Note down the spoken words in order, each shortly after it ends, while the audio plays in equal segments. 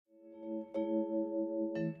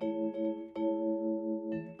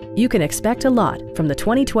You can expect a lot from the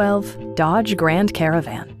 2012 Dodge Grand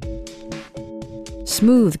Caravan.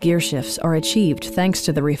 Smooth gear shifts are achieved thanks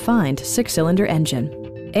to the refined 6-cylinder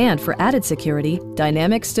engine. And for added security,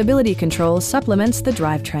 dynamic stability control supplements the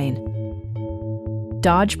drivetrain.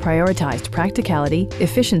 Dodge prioritized practicality,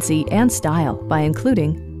 efficiency, and style by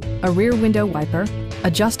including a rear window wiper,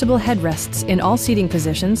 adjustable headrests in all seating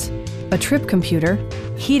positions, a trip computer,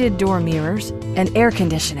 heated door mirrors, and air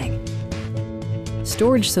conditioning.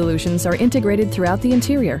 Storage solutions are integrated throughout the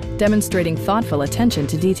interior, demonstrating thoughtful attention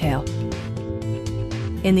to detail.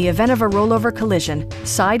 In the event of a rollover collision,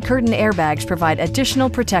 side curtain airbags provide additional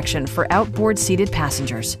protection for outboard seated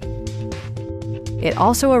passengers. It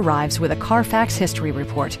also arrives with a Carfax history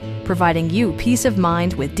report, providing you peace of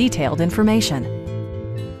mind with detailed information.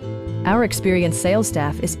 Our experienced sales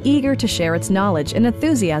staff is eager to share its knowledge and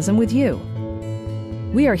enthusiasm with you.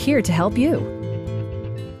 We are here to help you.